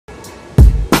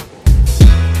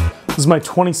This is my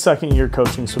 22nd year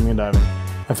coaching swimming and diving.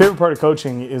 My favorite part of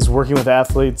coaching is working with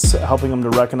athletes, helping them to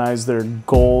recognize their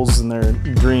goals and their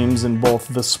dreams in both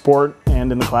the sport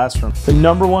and in the classroom. The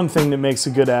number one thing that makes a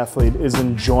good athlete is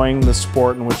enjoying the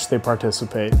sport in which they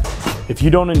participate. If you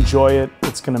don't enjoy it,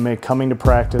 it's going to make coming to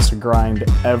practice a grind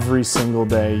every single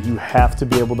day. You have to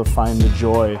be able to find the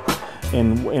joy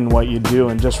in what you do,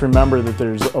 and just remember that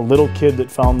there's a little kid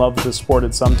that fell in love with the sport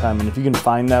at some time, and if you can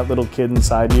find that little kid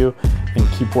inside you and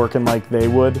keep working like they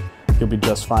would, you'll be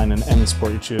just fine in any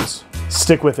sport you choose.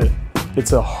 Stick with it.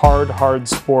 It's a hard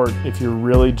sport if you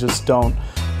really just don't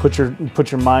put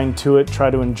your mind to it, try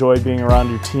to enjoy being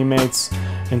around your teammates,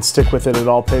 and stick with it. It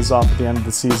all pays off at the end of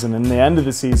the season, and the end of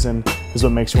the season is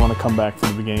what makes you want to come back for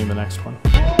the beginning of the next one.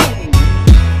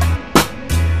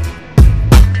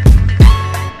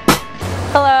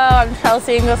 Hello, I'm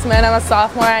Chelsea Englishman. I'm a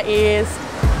sophomore at East,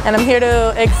 and I'm here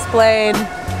to explain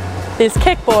these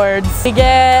kickboards. We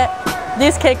get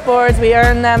these kickboards, we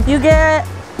earn them. You get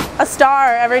a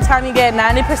star every time you get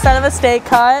 90% of a stake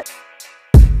cut.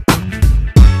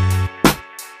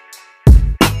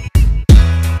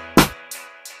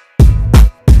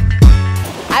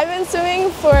 I've been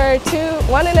swimming for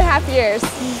 1.5 years.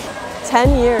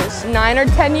 10 years. 9 or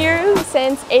 10 years?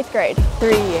 Since 8th grade. 3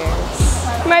 years.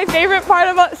 My favorite part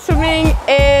about swimming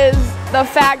is the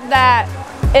fact that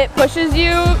it pushes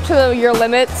you to your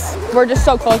limits. We're just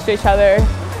so close to each other.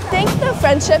 I think the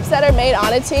friendships that are made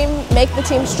on a team make the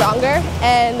team stronger,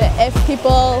 and if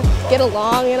people get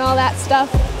along and all that stuff,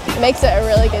 it makes it a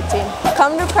really good team.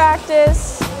 Come to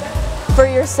practice for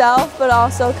yourself, but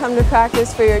also come to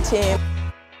practice for your team.